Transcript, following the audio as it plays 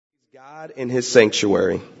God in his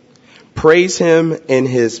sanctuary. Praise him in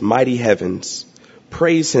his mighty heavens.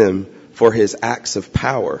 Praise him for his acts of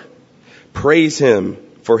power. Praise him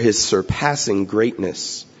for his surpassing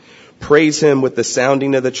greatness. Praise him with the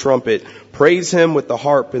sounding of the trumpet. Praise him with the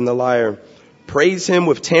harp and the lyre. Praise him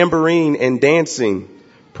with tambourine and dancing.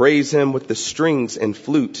 Praise him with the strings and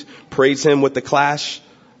flute. Praise him with the clash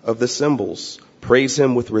of the cymbals. Praise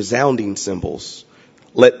him with resounding cymbals.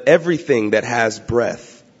 Let everything that has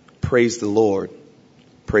breath praise the Lord.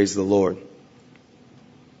 Praise the Lord.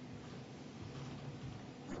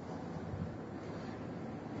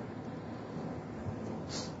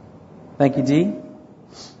 Thank you, Dee.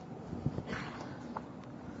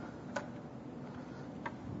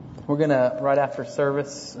 We're going to, right after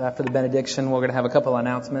service, after the benediction, we're going to have a couple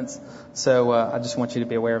announcements. So I just want you to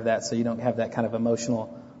be aware of that so you don't have that kind of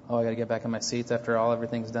emotional, I got to get back in my seats after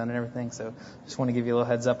everything's done and everything. So just want to give you a little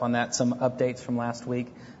heads up on that. Some updates from last week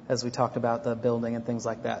as we talked about the building and things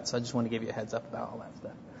like that. So I just want to give you a heads up about all that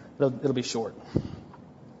stuff. It'll be short.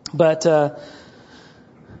 But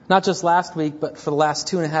not just last week, but for the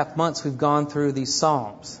last 2.5 months, we've gone through these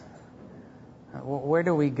Psalms. Where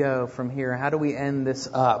do we go from here? How do we end this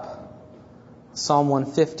up? Psalm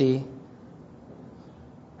 150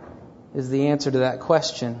 is the answer to that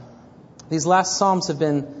question. These last Psalms have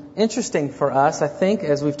been interesting for us, I think,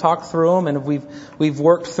 as we've talked through them and we've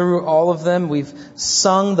worked through all of them. We've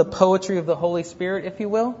sung the poetry of the Holy Spirit, if you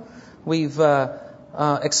will. We've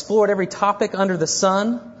explored every topic under the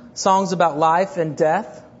sun. Songs about life and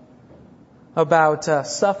death, about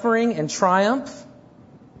suffering and triumph.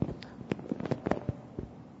 Is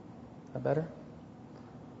that better?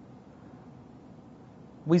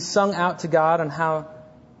 We sung out to God on how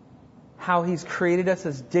He's created us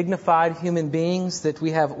as dignified human beings, that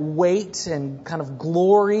we have weight and kind of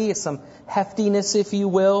glory, some heftiness, if you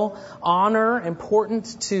will, honor,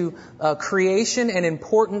 important to creation and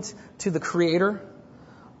important to the Creator.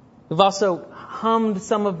 We've also hummed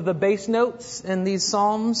some of the bass notes in these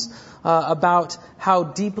Psalms about how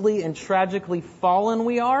deeply and tragically fallen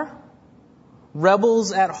we are.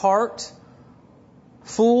 Rebels at heart,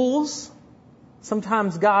 fools,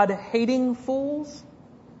 sometimes God-hating fools,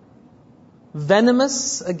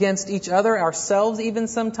 venomous against each other, ourselves even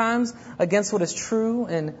sometimes, against what is true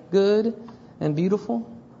and good and beautiful.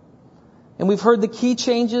 And we've heard the key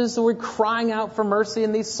changes, so we're crying out for mercy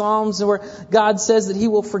in these Psalms, where God says that He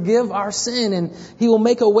will forgive our sin and He will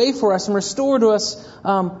make a way for us and restore to us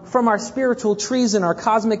from our spiritual treason, our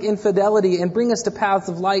cosmic infidelity, and bring us to paths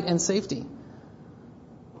of light and safety.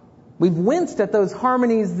 We've winced at those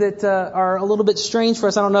harmonies that are a little bit strange for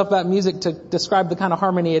us. I don't know about music to describe the kind of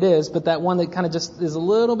harmony it is, but that one that kind of just is a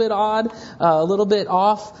little bit odd, a little bit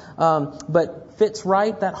off, but fits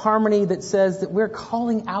right. That harmony that says that we're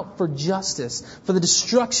calling out for justice, for the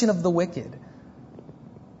destruction of the wicked,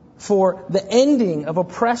 for the ending of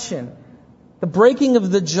oppression, the breaking of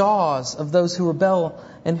the jaws of those who rebel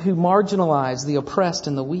and who marginalize the oppressed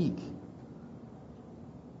and the weak.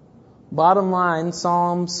 Bottom line,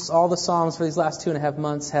 Psalms, all the Psalms for these last 2.5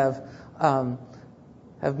 months have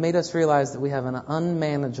made us realize that we have an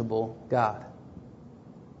unmanageable God.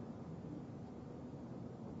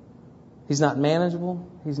 He's not manageable.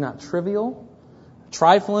 He's not trivial,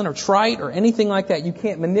 trifling or trite or anything like that. You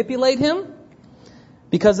can't manipulate Him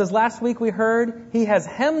because, as last week we heard, He has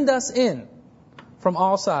hemmed us in from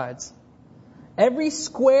all sides. Every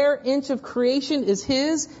square inch of creation is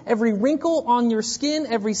His. Every wrinkle on your skin,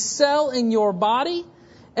 every cell in your body,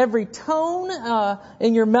 every tone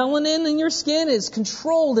in your melanin in your skin is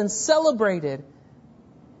controlled and celebrated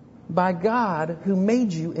by God who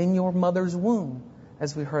made you in your mother's womb,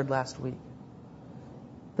 as we heard last week.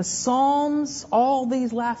 The Psalms, all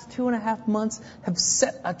these last 2.5 months, have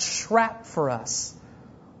set a trap for us.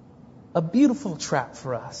 A beautiful trap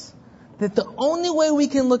for us. That the only way we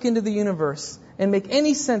can look into the universe and make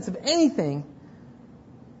any sense of anything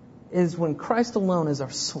is when Christ alone is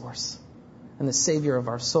our source and the Savior of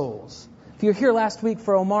our souls. If you were here last week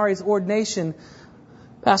for Omari's ordination,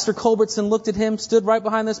 Pastor Culbertson looked at him, stood right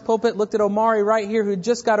behind this pulpit, looked at Omari right here who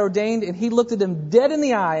just got ordained, and he looked at him dead in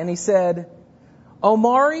the eye and he said,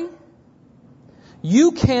 Omari,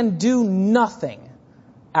 you can do nothing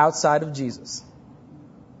outside of Jesus.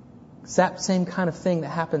 It's that same kind of thing that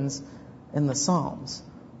happens in the Psalms.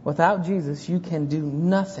 Without Jesus, you can do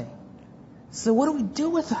nothing. So what do we do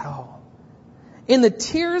with that all? In the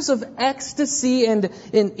tears of ecstasy and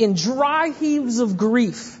in dry heaves of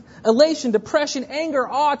grief, elation, depression, anger,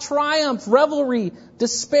 awe, triumph, revelry,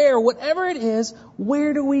 despair, whatever it is,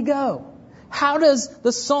 where do we go? How does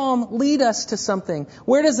the Psalm lead us to something?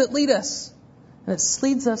 Where does it lead us? And it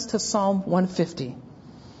leads us to Psalm 150.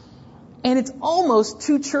 And it's almost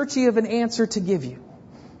too churchy of an answer to give you.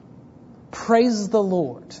 Praise the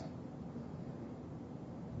Lord.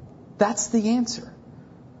 That's the answer.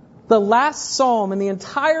 The last psalm in the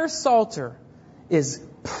entire Psalter is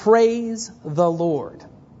praise the Lord.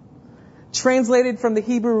 Translated from the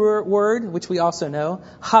Hebrew word, which we also know,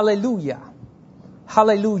 hallelujah.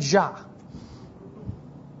 Hallelujah.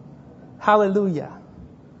 Hallelujah.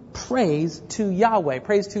 Praise to Yahweh.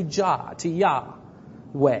 Praise to Jah, to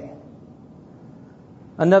Yahweh.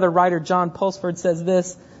 Another writer, John Pulsford, says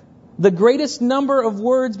this: the greatest number of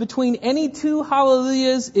words between any two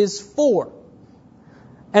hallelujahs is 4.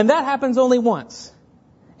 And that happens only once.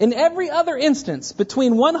 In every other instance,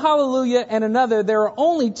 between one hallelujah and another, there are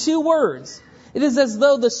only 2 words. It is as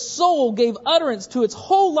though the soul gave utterance to its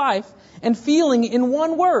whole life and feeling in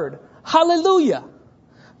one word. Hallelujah.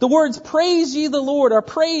 The words praise ye the Lord, or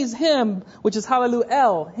praise Him, which is hallelujah,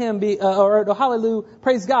 or hallelujah,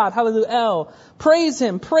 praise God, hallelujah. Praise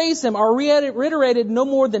Him, are reiterated no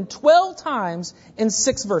more than 12 times in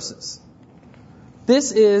 6 verses.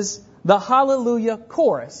 This is the hallelujah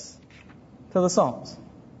chorus to the Psalms.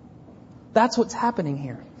 That's what's happening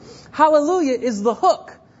here. Hallelujah is the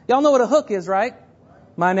hook. Y'all know what a hook is, right?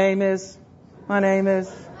 My name is.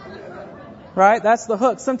 Right? That's the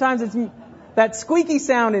hook. Sometimes it's that squeaky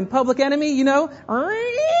sound in Public Enemy, you know?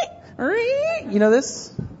 You know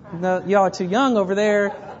this? No, y'all are too young over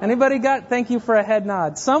there. Anybody got? Thank you for a head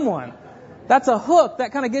nod. Someone. That's a hook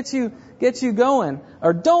that kind of gets you going.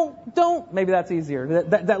 Or don't. Maybe that's easier.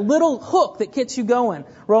 That little hook that gets you going.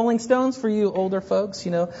 Rolling Stones for you older folks,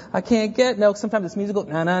 you know. I can't get. No, sometimes it's musical.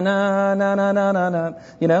 Na na na na na na na na.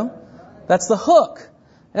 You know, that's the hook.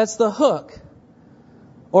 That's the hook.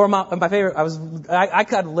 Or my favorite. I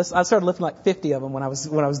started lifting like 50 of them when I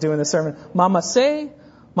was doing this sermon. Mama say,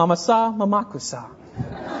 Mama sa, Mamakusa.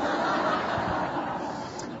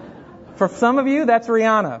 For some of you, that's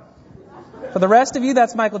Rihanna. For the rest of you,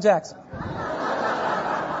 that's Michael Jackson.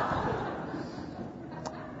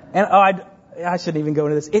 And I shouldn't even go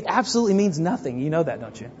into this. It absolutely means nothing. You know that,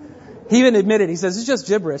 don't you? He even admitted, he says, it's just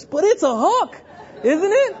gibberish. But it's a hook,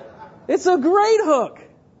 isn't it? It's a great hook.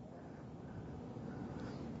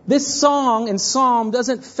 This song and psalm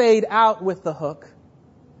doesn't fade out with the hook.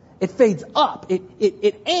 It fades up.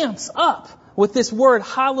 It amps up with this word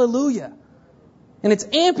hallelujah. And it's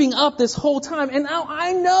amping up this whole time. And now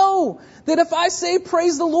I know that if I say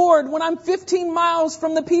praise the Lord when I'm 15 miles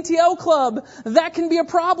from the PTO club, that can be a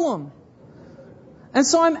problem. And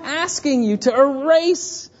so I'm asking you to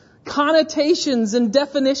erase connotations and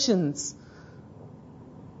definitions.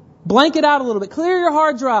 Blank it out a little bit. Clear your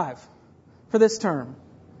hard drive for this term.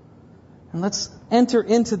 And let's enter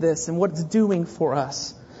into this and what it's doing for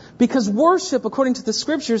us. Because worship, according to the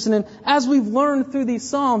Scriptures, and as we've learned through these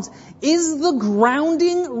Psalms, is the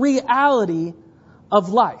grounding reality of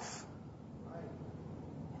life.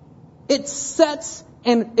 It sets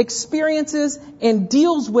and experiences and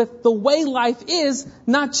deals with the way life is,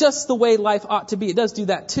 not just the way life ought to be. It does do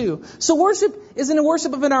that too. So worship isn't a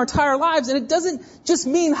worship of our entire lives, and it doesn't just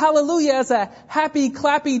mean hallelujah as a happy,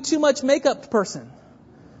 clappy, too much makeup person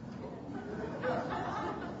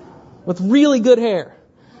with really good hair.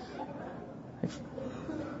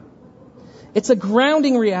 It's a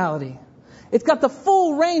grounding reality. It's got the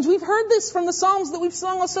full range. We've heard this from the Psalms that we've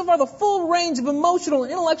sung so far. The full range of emotional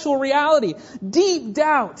and intellectual reality. Deep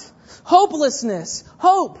doubt. Hopelessness.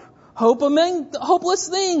 Hope. Hope among hopeless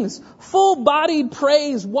things. Full-bodied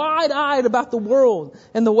praise. Wide-eyed about the world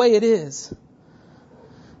and the way it is.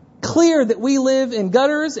 Clear that we live in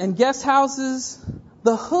gutters and guest houses.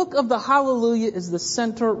 The hook of the hallelujah is the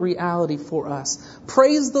center reality for us.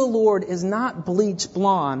 Praise the Lord is not bleach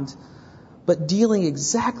blonde, but dealing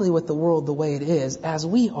exactly with the world the way it is, as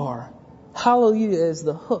we are. Hallelujah is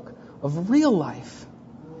the hook of real life.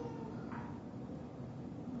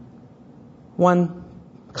 One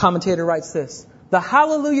commentator writes this: the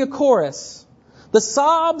Hallelujah chorus, the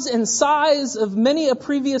sobs and sighs of many a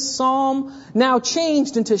previous psalm, now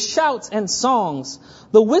changed into shouts and songs.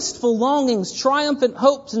 The wistful longings, triumphant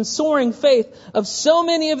hopes, and soaring faith of so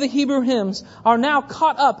many of the Hebrew hymns are now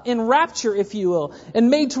caught up in rapture, if you will, and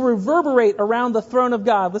made to reverberate around the throne of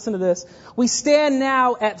God. Listen to this. We stand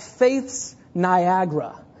now at faith's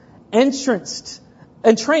Niagara, entranced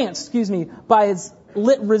by its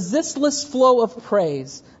resistless flow of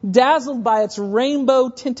praise, dazzled by its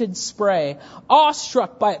rainbow-tinted spray,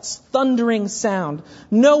 awestruck by its thundering sound.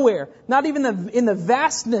 Nowhere, not even in the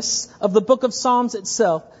vastness of the book of Psalms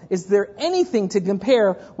itself, is there anything to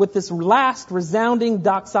compare with this last resounding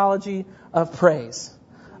doxology of praise.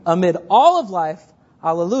 Amid all of life,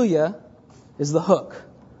 hallelujah is the hook.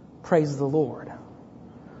 Praise the Lord.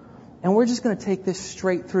 And we're just going to take this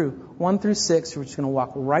straight through. 1 through 6, we're just going to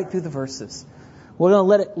walk right through the verses. We're going to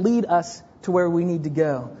let it lead us to where we need to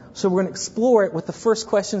go. So we're going to explore it with the first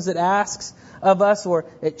questions it asks of us, or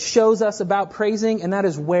it shows us about praising, and that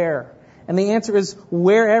is where. And the answer is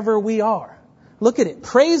wherever we are. Look at it.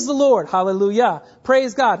 Praise the Lord. Hallelujah.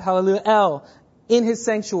 Praise God. Hallelujah. El. In His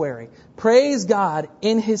sanctuary. Praise God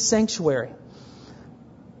in His sanctuary.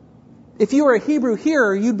 If you were a Hebrew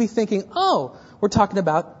hearer, you'd be thinking, oh, we're talking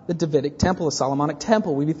about the Davidic temple, the Solomonic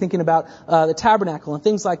temple. We'd be thinking about the tabernacle and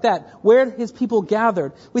things like that, where His people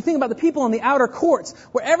gathered. We think about the people in the outer courts,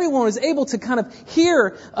 where everyone was able to kind of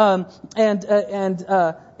hear and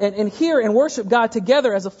hear and worship God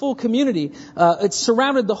together as a full community. It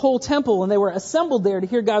surrounded the whole temple, and they were assembled there to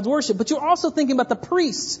hear God's worship. But you're also thinking about the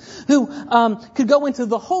priests who could go into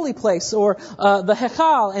the holy place, or the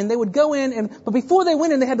Hechal, and they would go in, but before they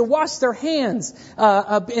went in, they had to wash their hands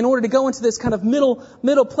in order to go into this kind of middle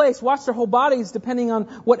place, wash their whole bodies depending on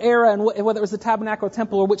what era and whether it was the tabernacle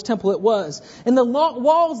temple or which temple it was. And the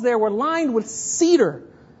walls there were lined with cedar,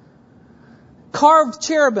 carved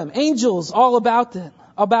cherubim, angels all about them.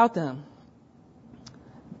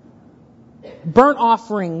 Burnt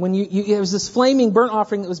offering, it was this flaming burnt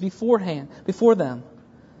offering that was before them.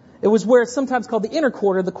 It was where it's sometimes called the inner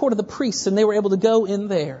court, or the court of the priests, and they were able to go in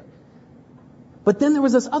there. But then there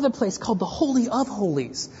was this other place called the Holy of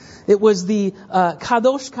Holies. It was the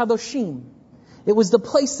Kadosh Kadoshim. It was the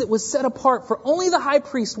place that was set apart for only the high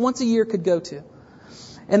priest once a year could go to.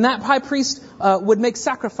 And that high priest would make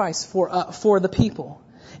sacrifice for the people.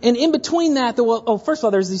 And in between that, first of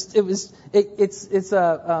all, there's these. It's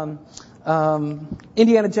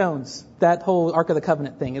Indiana Jones, that whole Ark of the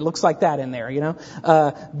Covenant thing. It looks like that in there,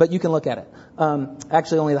 but you can look at it.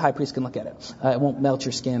 Actually, only the high priest can look at it. It won't melt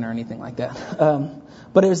your skin or anything like that.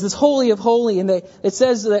 But it was this Holy of Holy, and it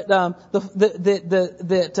says that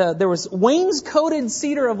there was wainscoted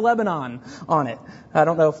cedar of Lebanon on it. I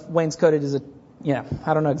don't know if wainscoted is I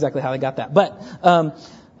don't know exactly how they got that, but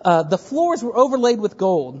the floors were overlaid with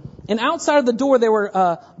gold, and outside of the door there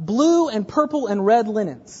were blue and purple and red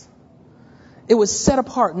linens. It was set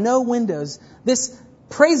apart, no windows. This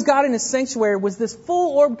praise God in His sanctuary was this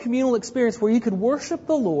full orb communal experience where you could worship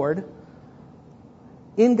the Lord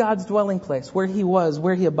in God's dwelling place, where He was,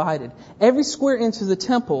 where He abided. Every square inch of the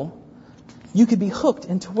temple, you could be hooked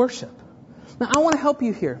into worship. Now, I want to help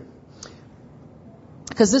you here,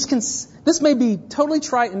 because this may be totally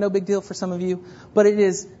trite and no big deal for some of you, but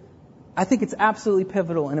I think it's absolutely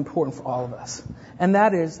pivotal and important for all of us. And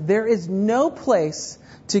that is, there is no place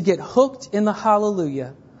to get hooked in the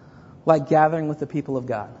hallelujah like gathering with the people of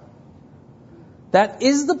God. That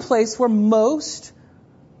is the place where most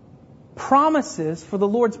promises for the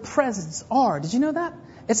Lord's presence are. Did you know that?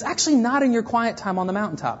 It's actually not in your quiet time on the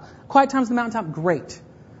mountaintop. Quiet times on the mountaintop, great.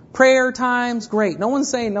 Prayer times, great. No one's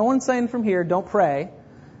saying from here, don't pray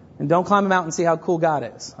and don't climb a mountain and see how cool God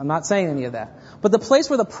is. I'm not saying any of that. But the place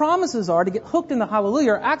where the promises are to get hooked in the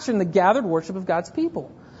hallelujah are actually in the gathered worship of God's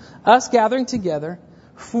people. Us gathering together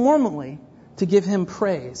formally to give Him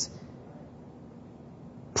praise.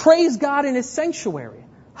 Praise God in His sanctuary.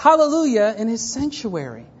 Hallelujah in His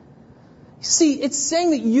sanctuary. See, it's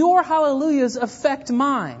saying that your hallelujahs affect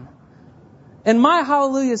mine. And my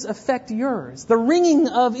hallelujahs affect yours. The ringing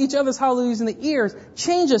of each other's hallelujahs in the ears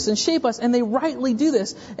change us and shape us, and they rightly do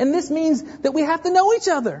this. And this means that we have to know each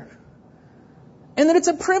other. And that it's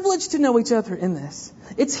a privilege to know each other in this.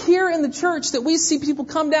 It's here in the church that we see people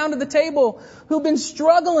come down to the table who've been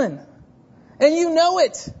struggling. And you know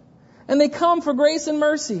it. And they come for grace and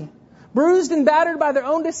mercy. Bruised and battered by their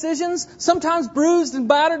own decisions. Sometimes bruised and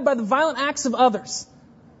battered by the violent acts of others.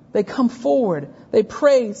 They come forward. They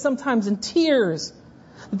pray, sometimes in tears,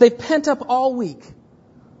 that they've pent up all week.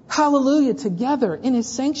 Hallelujah, together in His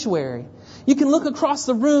sanctuary. You can look across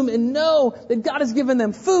the room and know that God has given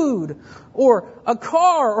them food, or a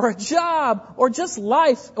car, or a job, or just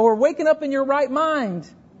life, or waking up in your right mind.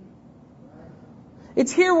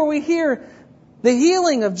 It's here where we hear the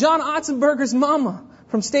healing of John Otzenberger's mama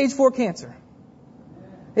from stage 4 cancer.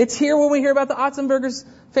 It's here when we hear about the Otzenberger's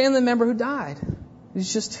family member who died. He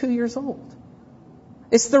was just 2 years old.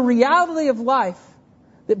 It's the reality of life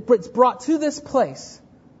that's brought to this place.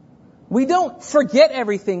 We don't forget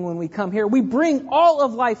everything when we come here. We bring all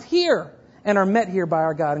of life here and are met here by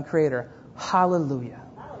our God and Creator. Hallelujah.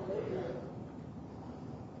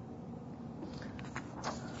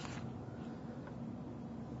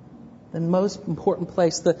 The most important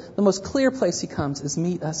place, the most clear place He comes is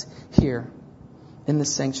meet us here in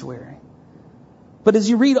this sanctuary. But as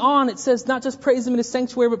you read on, it says not just praise Him in His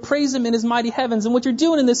sanctuary, but praise Him in His mighty heavens. And what you're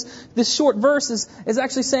doing in this short verse is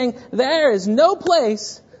actually saying there is no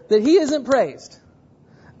place that He isn't praised.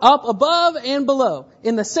 Up above and below.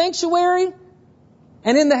 In the sanctuary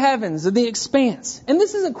and in the heavens, in the expanse. And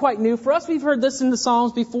this isn't quite new for us. We've heard this in the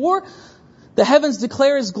Psalms before. The heavens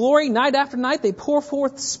declare His glory. Night after night, they pour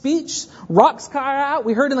forth speech. Rocks cry out.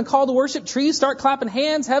 We heard in the call to worship, trees start clapping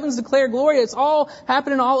hands. Heavens declare glory. It's all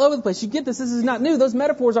happening all over the place. You get this. This is not new. Those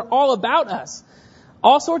metaphors are all about us.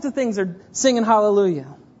 All sorts of things are singing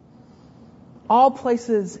hallelujah. All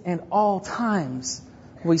places and all times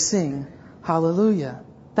we sing hallelujah.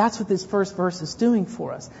 That's what this first verse is doing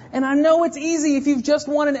for us. And I know it's easy if you've just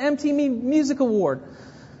won an MTV Music Award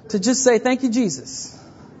to just say, thank you, Jesus.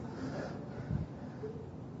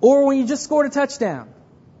 Or when you just scored a touchdown.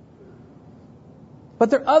 But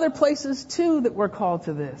there are other places too that we're called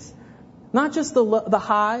to this. Not just the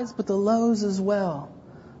highs, but the lows as well.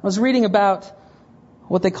 I was reading about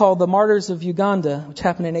what they call the Martyrs of Uganda, which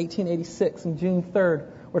happened in 1886 on June 3rd,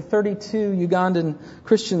 where 32 Ugandan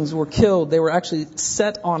Christians were killed. They were actually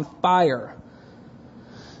set on fire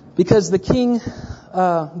because the king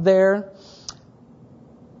there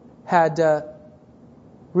had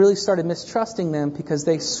really started mistrusting them because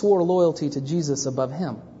they swore loyalty to Jesus above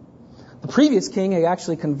him. The previous king had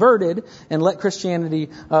actually converted and let Christianity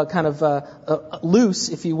loose,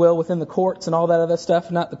 if you will, within the courts and all that other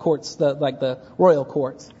stuff. Not the courts, like the royal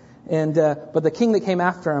courts. But the king that came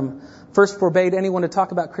after him first forbade anyone to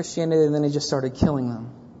talk about Christianity, and then he just started killing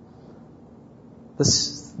them.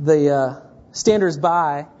 The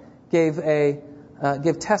standers-by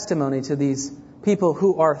give testimony to these people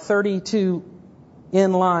who are 32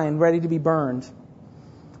 in line, ready to be burned.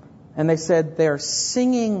 And they said they're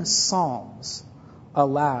singing psalms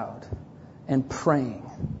aloud and praying.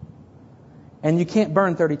 And you can't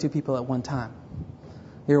burn 32 people at one time.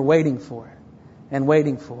 You're waiting for it, and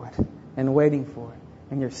waiting for it, and waiting for it.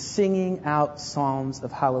 And you're singing out psalms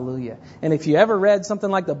of hallelujah. And if you ever read something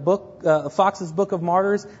like the book, Fox's Book of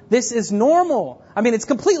Martyrs, this is normal. I mean, it's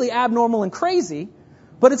completely abnormal and crazy,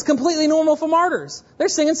 but it's completely normal for martyrs. They're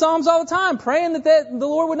singing psalms all the time, praying that the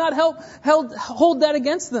Lord would not hold that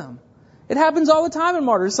against them. It happens all the time in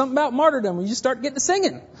martyrs. Something about martyrdom. You just start getting to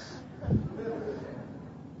singing.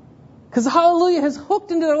 Because hallelujah has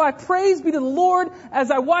hooked into their life. Praise be to the Lord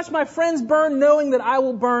as I watch my friends burn, knowing that I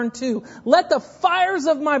will burn too. Let the fires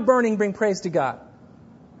of my burning bring praise to God.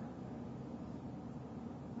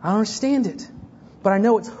 I don't understand it, but I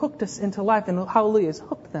know it's hooked us into life, and hallelujah has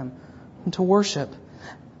hooked them into worship.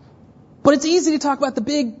 But it's easy to talk about the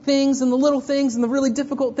big things and the little things and the really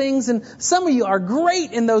difficult things. And some of you are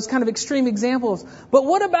great in those kind of extreme examples. But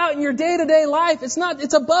what about in your day-to-day life?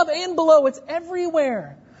 It's above and below. It's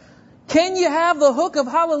everywhere. Can you have the hook of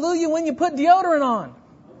hallelujah when you put deodorant on?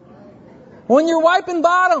 When you're wiping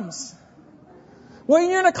bottoms? When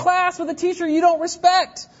you're in a class with a teacher you don't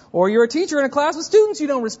respect? Or you're a teacher in a class with students you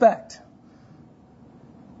don't respect?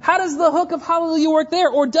 How does the hook of hallelujah work there?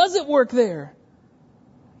 Or does it work there?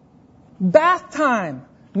 Bath time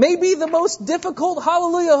may be the most difficult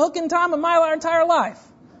hallelujah hooking time of my entire life.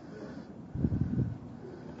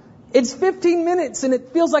 It's 15 minutes and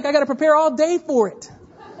it feels like I got to prepare all day for it.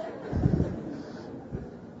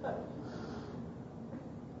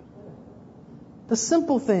 The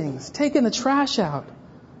simple things, taking the trash out.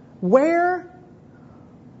 Where?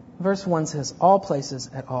 Verse 1 says, all places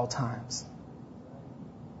at all times.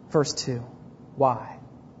 Verse 2, why?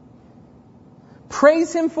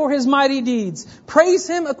 Praise Him for His mighty deeds. Praise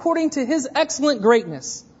Him according to His excellent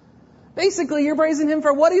greatness. Basically, you're praising Him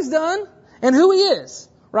for what He's done and who He is,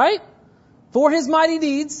 right? For His mighty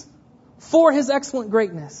deeds, for His excellent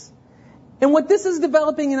greatness. And what this is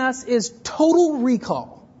developing in us is total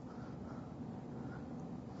recall.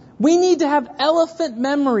 We need to have elephant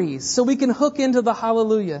memories so we can hook into the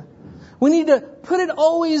hallelujah. We need to put it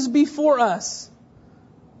always before us.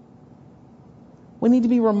 We need to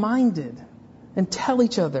be reminded and tell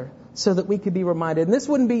each other so that we could be reminded. And this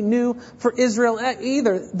wouldn't be new for Israel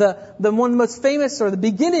either. The one most famous, or the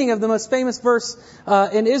beginning of the most famous verse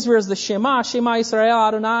in Israel is the Shema. Shema Yisrael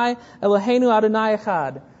Adonai Eloheinu Adonai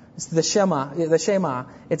Echad. It's the Shema.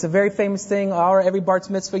 It's a very famous thing. Every Bar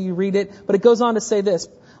Mitzvah you read it. But it goes on to say this.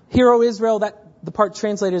 Hear, O Israel, the part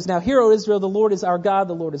translated is now, Hear, O Israel, the Lord is our God,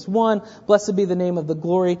 the Lord is one. Blessed be the name of the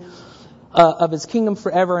glory of His kingdom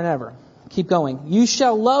forever and ever. Keep going. You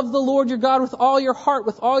shall love the Lord your God with all your heart,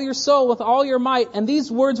 with all your soul, with all your might. And these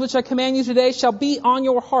words which I command you today shall be on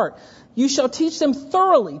your heart. You shall teach them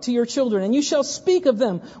thoroughly to your children, and you shall speak of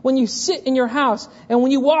them when you sit in your house, and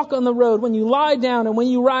when you walk on the road, when you lie down, and when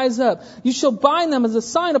you rise up. You shall bind them as a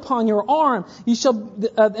sign upon your arm.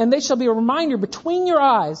 And they shall be a reminder between your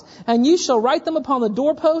eyes, and you shall write them upon the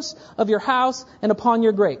doorposts of your house and upon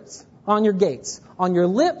your gates. on your gates, on your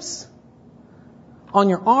lips, on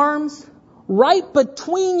your arms, right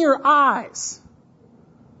between your eyes,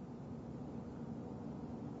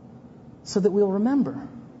 so that we'll remember.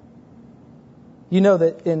 You know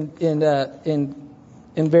that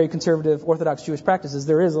in very conservative Orthodox Jewish practices,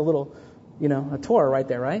 there is a little, a Torah right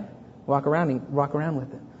there, right? Walk around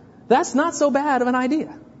with it. That's not so bad of an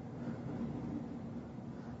idea.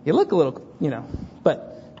 You look a little,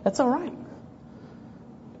 but that's all right.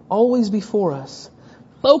 Always before us,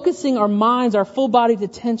 focusing our minds, our full-bodied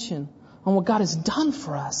attention on what God has done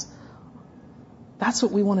for us. That's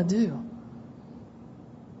what we want to do.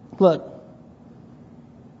 Look,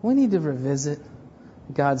 we need to revisit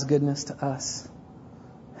God's goodness to us.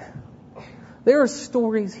 There are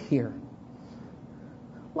stories here,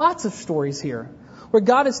 lots of stories here, where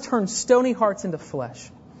God has turned stony hearts into flesh.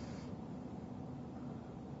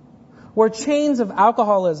 Where chains of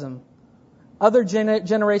alcoholism, other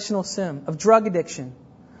generational sin, of drug addiction,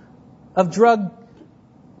 of drug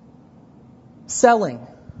selling,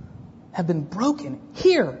 have been broken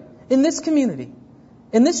here, in this community,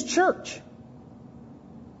 in this church.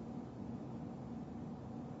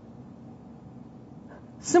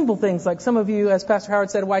 Simple things like some of you, as Pastor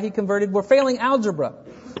Howard said, why he converted, were failing algebra.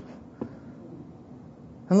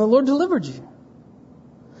 And the Lord delivered you.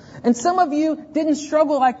 And some of you didn't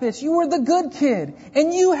struggle like this. You were the good kid.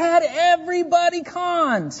 And you had everybody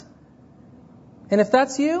conned. And if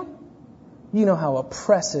that's you, you know how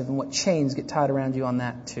oppressive and what chains get tied around you on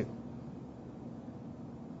that too.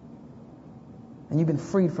 And you've been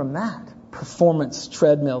freed from that performance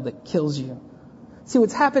treadmill that kills you. See,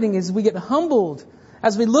 what's happening is we get humbled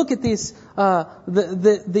as we look at these, what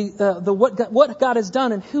God has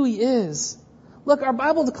done and who He is. Look, our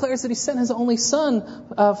Bible declares that He sent His only Son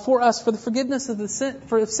for us for the forgiveness of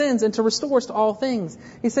sins and to restore us to all things.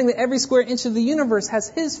 He's saying that every square inch of the universe has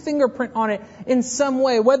His fingerprint on it in some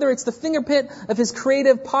way, whether it's the fingerprint of His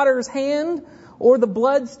creative potter's hand or the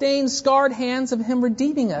blood-stained, scarred hands of Him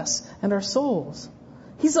redeeming us and our souls.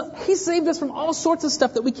 He saved us from all sorts of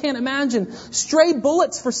stuff that we can't imagine. Stray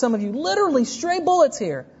bullets for some of you. Literally stray bullets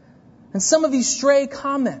here. And some of you stray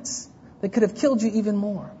comments that could have killed you even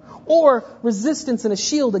more. Or resistance and a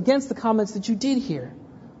shield against the comments that you did hear.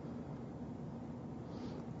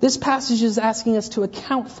 This passage is asking us to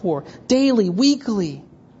account for daily, weekly,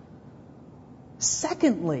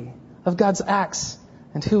 secondly, of God's acts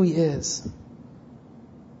and who He is.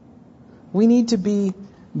 We need to be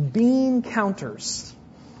bean counters.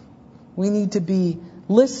 We need to be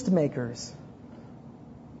list makers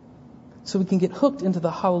so we can get hooked into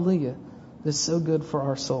the hallelujah that's so good for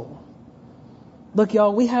our soul. Look,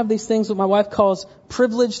 y'all, we have these things what my wife calls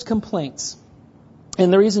privileged complaints.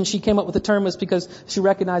 And the reason she came up with the term was because she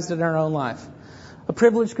recognized it in her own life. A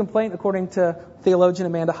privileged complaint, according to theologian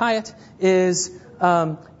Amanda Hyatt, is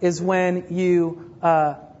when you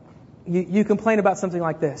complain about something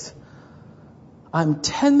like this. I'm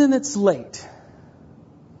 10 minutes late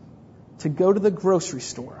to go to the grocery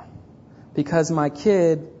store because my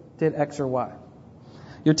kid did X or Y.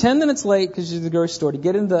 You're 10 minutes late because you're at the grocery store to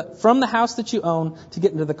get from the house that you own to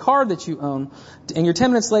get into the car that you own. And you're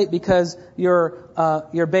 10 minutes late because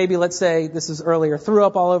your baby, let's say, this is earlier, threw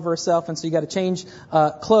up all over herself. And so you got to change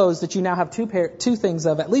clothes that you now have two things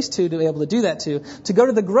of, at least two to be able to do that to go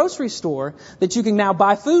to the grocery store that you can now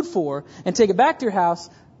buy food for and take it back to your house.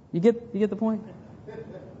 You get the point?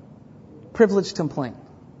 Privileged complaint.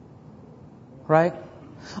 Right?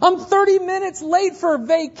 I'm 30 minutes late for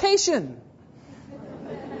vacation.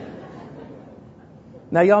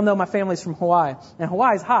 Now, y'all know my family's from Hawaii. And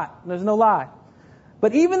Hawaii's hot. There's no lie.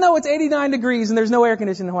 But even though it's 89 degrees and there's no air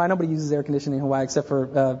conditioning in Hawaii, nobody uses air conditioning in Hawaii except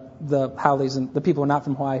for the Howleys and the people who are not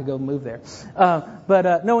from Hawaii who go move there.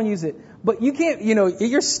 But no one uses it. But you can't,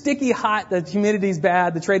 you're sticky hot, the humidity's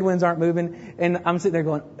bad, the trade winds aren't moving, and I'm sitting there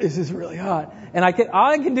going, this is really hot. And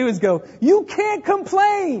all I can do is go, you can't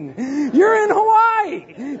complain! You're in Hawaii!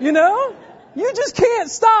 You just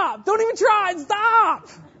can't stop! Don't even try and stop!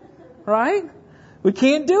 Right? We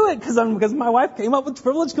can't do it because my wife came up with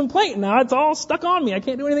privileged complaint. Now it's all stuck on me. I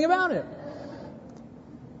can't do anything about it.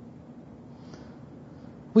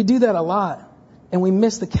 We do that a lot. And we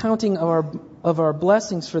miss the counting of our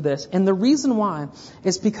blessings for this. And the reason why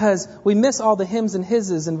is because we miss all the hymns and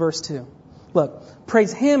hisses in verse 2. Look,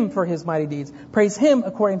 praise Him for His mighty deeds. Praise Him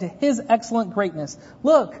according to His excellent greatness.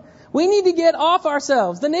 Look, we need to get off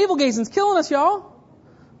ourselves. The navel gazing's killing us, y'all.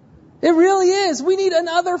 It really is. We need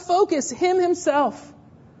another focus, Him Himself.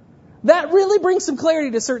 That really brings some clarity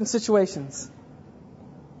to certain situations.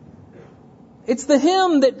 It's the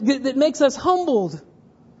Him that makes us humbled.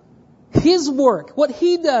 His work, what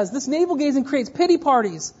He does. This navel gazing creates pity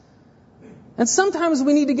parties. And sometimes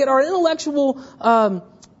we need to get our intellectual,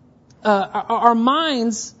 our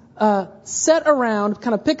minds set around,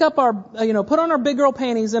 kind of pick up our, put on our big girl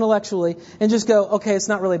panties intellectually and just go, okay, it's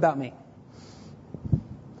not really about me.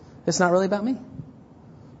 It's not really about me.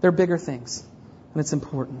 There are bigger things, and it's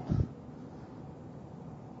important.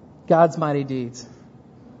 God's mighty deeds.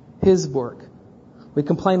 His work. We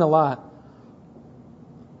complain a lot.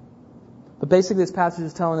 But basically this passage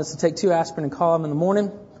is telling us to take 2 aspirin and call him in the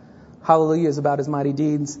morning. Hallelujah is about His mighty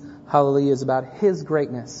deeds. Hallelujah is about His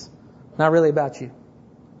greatness. Not really about you.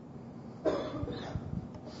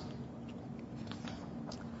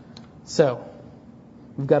 So,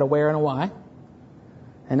 we've got a where and a why.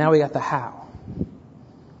 And now we got the how.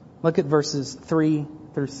 Look at verses 3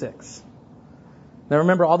 through 6. Now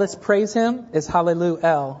remember, all this praise Him is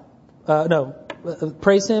hallelujah.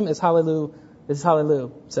 Praise Him is hallelujah.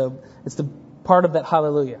 So it's the part of that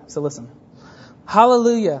hallelujah. So listen.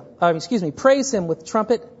 Hallelujah. Praise Him with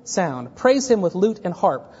trumpet sound. Praise Him with lute and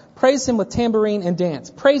harp. Praise Him with tambourine and dance.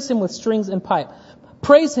 Praise Him with strings and pipe.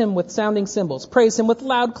 Praise Him with sounding cymbals. Praise Him with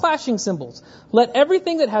loud clashing cymbals. Let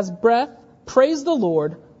everything that has breath praise the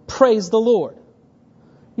Lord. Praise the Lord.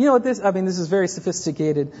 You know what this is very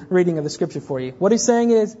sophisticated reading of the scripture for you. What he's saying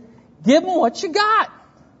is, give them what you got.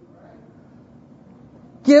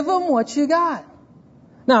 Give them what you got.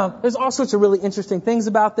 Now, there's all sorts of really interesting things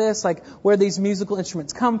about this, like where these musical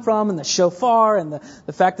instruments come from, and the shofar, and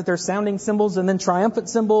the fact that they're sounding cymbals, and then triumphant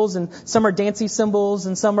cymbals, and some are dancey cymbals,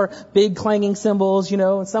 and some are big clanging cymbals,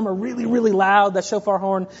 and some are really, really loud. That shofar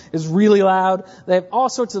horn is really loud. They have all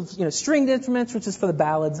sorts of, stringed instruments, which is for the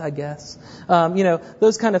ballads, I guess.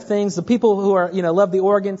 Those kind of things. The people who are, love the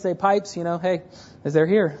organ say pipes, hey, as they're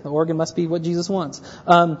here, the organ must be what Jesus wants.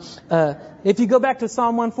 If you go back to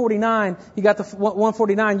Psalm 149, you got the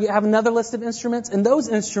 149, you have another list of instruments, and those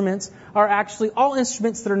instruments are actually all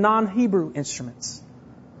instruments that are non-Hebrew instruments.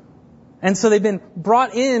 And so they've been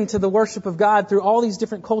brought into the worship of God through all these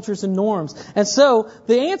different cultures and norms. And so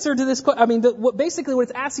the answer to this, basically what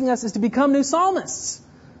it's asking us is to become new psalmists.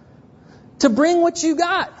 To bring what you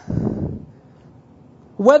got.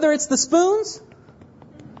 Whether it's the spoons,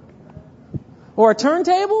 or a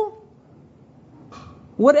turntable,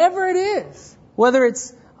 whatever it is, whether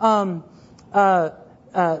it's a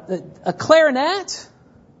clarinet,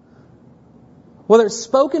 whether it's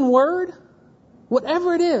spoken word,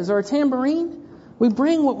 whatever it is, or a tambourine, we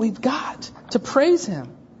bring what we've got to praise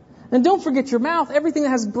Him. And don't forget your mouth, everything that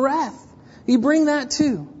has breath, you bring that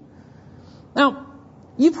too. Now,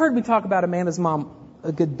 you've heard me talk about Amanda's mom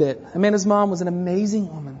a good bit. Amanda's mom was an amazing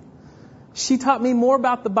woman. She taught me more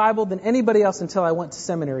about the Bible than anybody else until I went to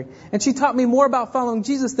seminary. And she taught me more about following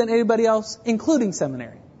Jesus than anybody else, including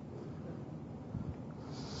seminary.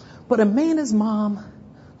 But Amanda's mom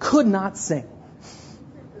could not sing.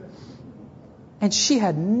 And she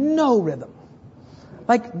had no rhythm.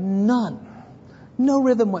 Like none. No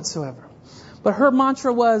rhythm whatsoever. But her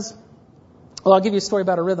mantra was, I'll give you a story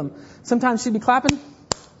about her rhythm. Sometimes she'd be clapping.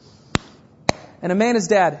 And Amanda's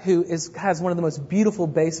dad, who has one of the most beautiful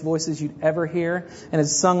bass voices you'd ever hear, and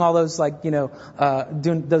has sung all those,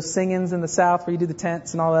 doing those singings in the South where you do the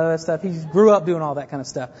tents and all that other stuff. He grew up doing all that kind of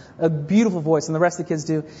stuff. A beautiful voice, and the rest of the kids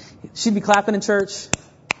do. She'd be clapping in church,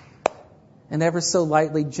 and ever so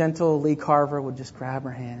lightly, gentle Lee Carver would just grab her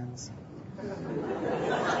hands.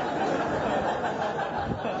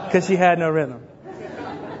 Because she had no rhythm.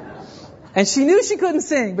 And she knew she couldn't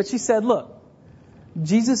sing, but she said, look,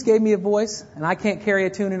 Jesus gave me a voice, and I can't carry a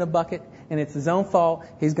tune in a bucket, and it's His own fault.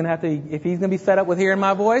 He's going to have to, if He's going to be fed up with hearing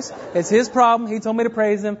my voice, it's His problem. He told me to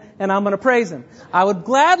praise Him, and I'm going to praise Him. I would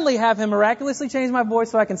gladly have Him miraculously change my voice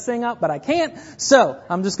so I can sing up, but I can't, so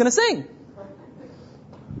I'm just going to sing.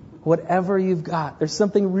 Whatever you've got, there's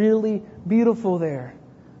something really beautiful there.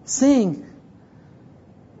 Sing.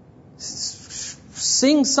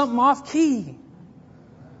 Sing something off key.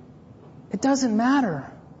 It doesn't matter.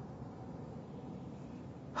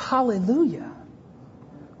 Hallelujah.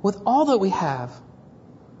 With all that we have,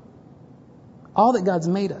 all that God's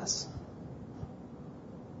made us.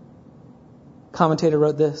 Commentator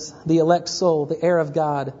wrote this: the elect soul, the heir of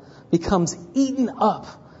God, becomes eaten up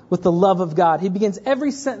with the love of God. He begins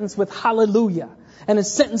every sentence with hallelujah. And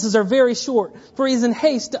his sentences are very short, for he's in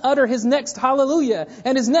haste to utter his next hallelujah,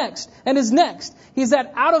 and his next, and his next. He's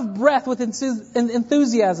out of breath with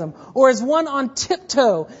enthusiasm, or as one on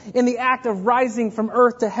tiptoe in the act of rising from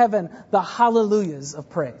earth to heaven, the hallelujahs of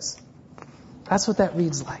praise. That's what that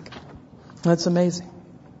reads like. That's amazing.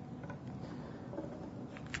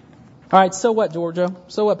 All right, so what, Giorgio?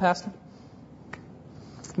 So what, Pastor?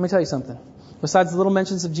 Let me tell you something. Besides the little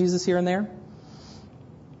mentions of Jesus here and there,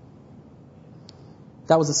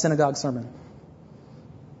 that was a synagogue sermon.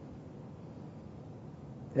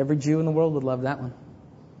 Every Jew in the world would love that one.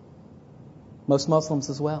 Most Muslims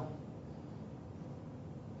as well.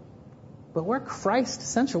 But we're Christ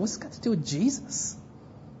central. What's this got to do with Jesus?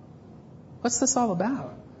 What's this all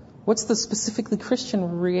about? What's the specifically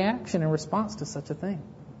Christian reaction and response to such a thing?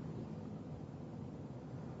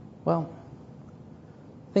 Well,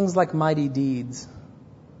 things like mighty deeds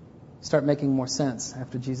start making more sense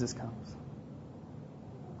after Jesus comes.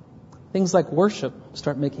 Things like worship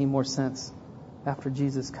start making more sense after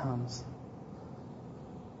Jesus comes.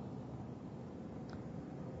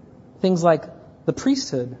 Things like the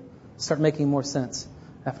priesthood start making more sense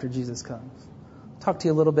after Jesus comes. I'll talk to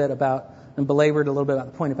you a little bit about, and belabored a little bit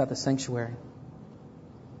about the point about the sanctuary.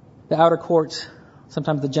 The outer courts,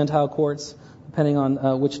 sometimes the Gentile courts, depending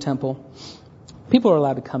on which temple, people are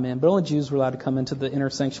allowed to come in, but only Jews were allowed to come into the inner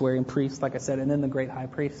sanctuary, and priests, like I said, and then the great high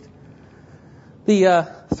priest. The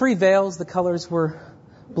three veils, the colors were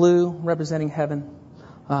blue, representing heaven,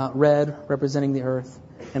 red, representing the earth,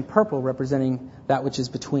 and purple, representing that which is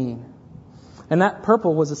between. And that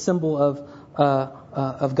purple was a symbol of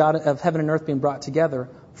God, of heaven and earth being brought together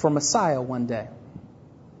for Messiah one day.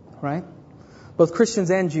 Right? Both Christians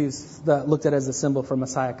and Jews looked at it as a symbol for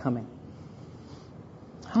Messiah coming.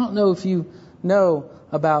 I don't know if you know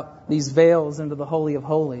about these veils into the Holy of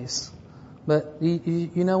Holies, but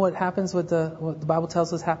you know what happens what the Bible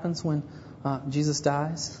tells us happens when Jesus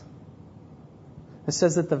dies? It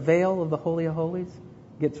says that the veil of the Holy of Holies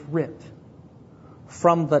gets ripped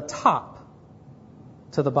from the top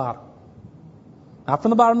to the bottom. Not from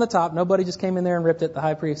the bottom to the top. Nobody just came in there and ripped it, the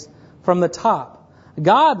high priest. From the top.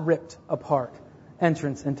 God ripped apart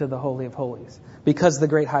entrance into the Holy of Holies because the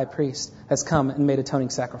great high priest has come and made atoning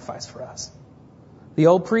sacrifice for us. The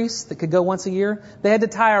old priest that could go once a year, they had to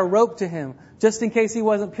tie a rope to him just in case he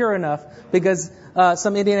wasn't pure enough because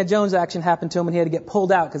some Indiana Jones action happened to him and he had to get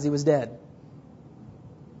pulled out because he was dead.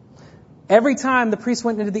 Every time the priest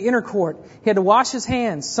went into the inner court, he had to wash his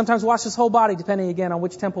hands, sometimes wash his whole body, depending again on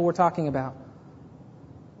which temple we're talking about.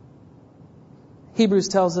 Hebrews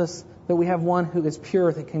tells us that we have one who is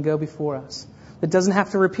pure that can go before us, that doesn't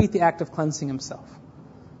have to repeat the act of cleansing himself.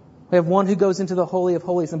 We have one who goes into the Holy of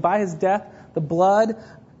Holies, and by his death, and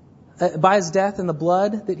the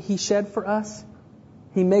blood that he shed for us,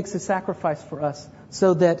 he makes a sacrifice for us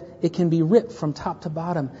so that it can be ripped from top to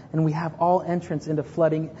bottom, and we have all entrance into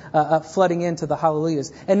flooding into the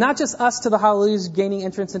hallelujahs. And not just us to the hallelujahs gaining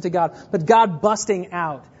entrance into God, but God busting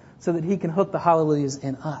out so that he can hook the hallelujahs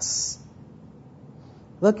in us.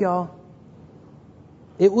 Look, y'all,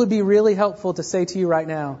 it would be really helpful to say to you right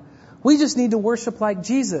now, we just need to worship like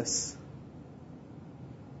Jesus.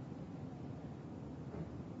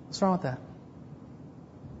 What's wrong with that?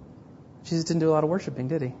 Jesus didn't do a lot of worshiping,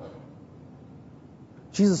 did he?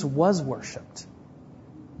 Jesus was worshipped.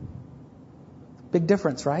 Big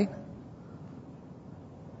difference, right?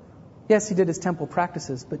 Yes, he did his temple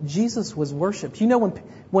practices, but Jesus was worshipped. You know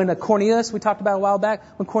when Cornelius, we talked about a while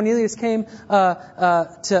back, when Cornelius came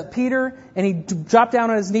to Peter and he dropped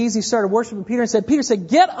down on his knees, he started worshiping Peter and said, Peter said,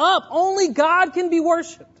 get up, only God can be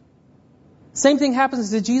worshipped. Same thing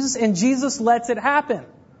happens to Jesus, and Jesus lets it happen.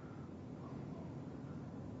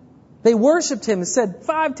 They worshipped him. It said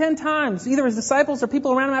 5, 10 times, either his disciples or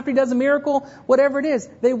people around him after he does a miracle, whatever it is.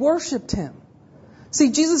 They worshipped him.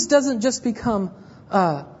 See, Jesus doesn't just become,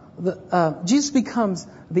 Jesus becomes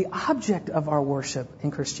the object of our worship in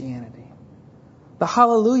Christianity. The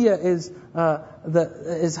hallelujah is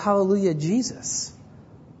hallelujah Jesus.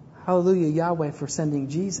 Hallelujah Yahweh for sending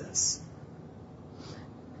Jesus.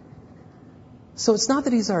 So it's not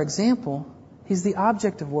that he's our example. He's the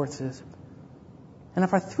object of worship. And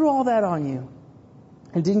if I threw all that on you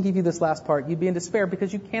and didn't give you this last part, you'd be in despair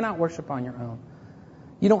because you cannot worship on your own.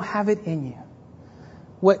 You don't have it in you.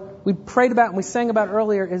 What we prayed about and we sang about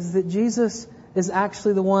earlier is that Jesus is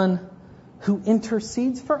actually the one who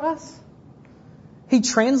intercedes for us. He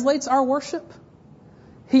translates our worship.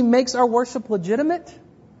 He makes our worship legitimate.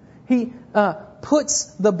 He puts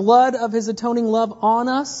the blood of his atoning love on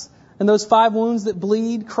us, and those 5 wounds that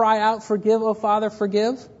bleed cry out, forgive, O Father,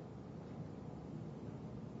 forgive.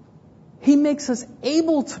 He makes us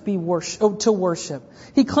able to worship.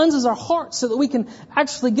 He cleanses our hearts so that we can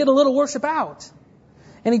actually get a little worship out.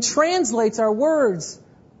 And he translates our words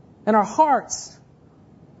and our hearts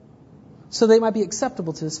so they might be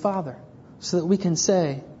acceptable to his Father, so that we can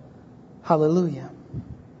say, hallelujah.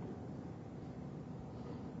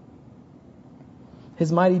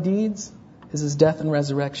 His mighty deeds is his death and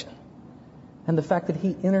resurrection. And the fact that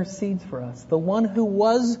he intercedes for us. The one who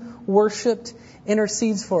was worshipped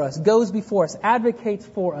intercedes for us, goes before us, advocates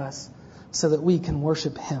for us so that we can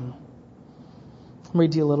worship him. I'll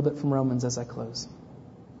read to you a little bit from Romans as I close.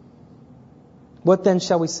 What then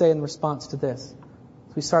shall we say in response to this?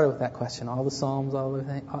 So we started with that question. All the Psalms,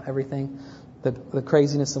 everything, the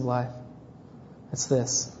craziness of life. It's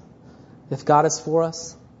this. If God is for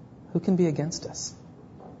us, who can be against us?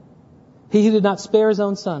 He who did not spare his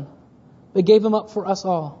own Son, but gave him up for us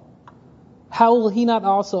all, how will he not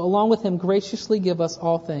also, along with him, graciously give us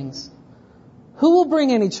all things? Who will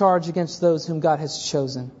bring any charge against those whom God has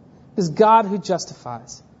chosen? It is God who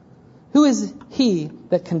justifies. Who is he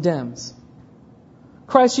that condemns?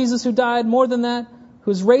 Christ Jesus, who died, more than that,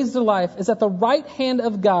 who is raised to life, is at the right hand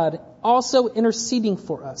of God, also interceding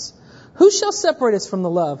for us. Who shall separate us from the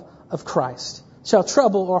love of Christ? Shall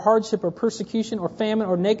trouble or hardship or persecution or famine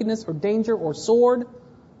or nakedness or danger or sword?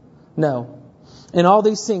 No. In all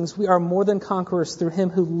these things we are more than conquerors through him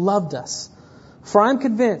who loved us. For I am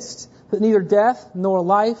convinced that neither death nor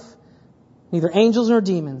life, neither angels nor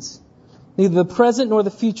demons, neither the present nor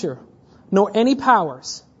the future, nor any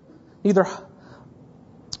powers, neither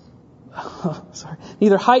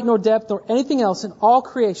height nor depth nor anything else in all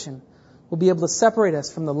creation will be able to separate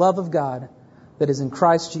us from the love of God that is in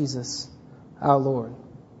Christ Jesus our Lord.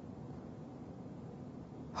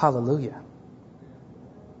 Hallelujah.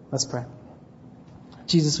 Let's pray.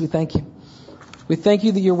 Jesus, we thank you. We thank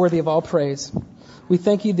you that you're worthy of all praise. We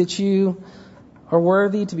thank you that you are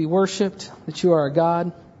worthy to be worshipped, that you are our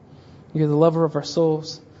God. You're the lover of our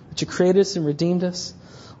souls, that you created us and redeemed us.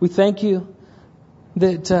 We thank you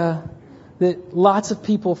that lots of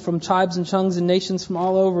people from tribes and tongues and nations from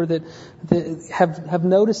all over that have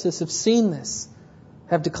noticed this, have seen this,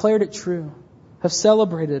 have declared it true, have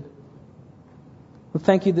celebrated. We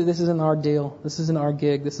thank you that this isn't our deal. This isn't our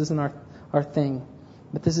gig. This isn't our thing.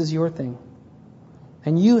 But this is your thing.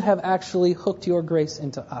 And you have actually hooked your grace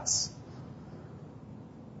into us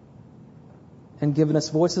and given us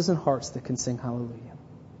voices and hearts that can sing hallelujah.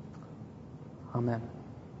 Amen.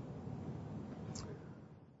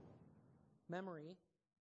 Memory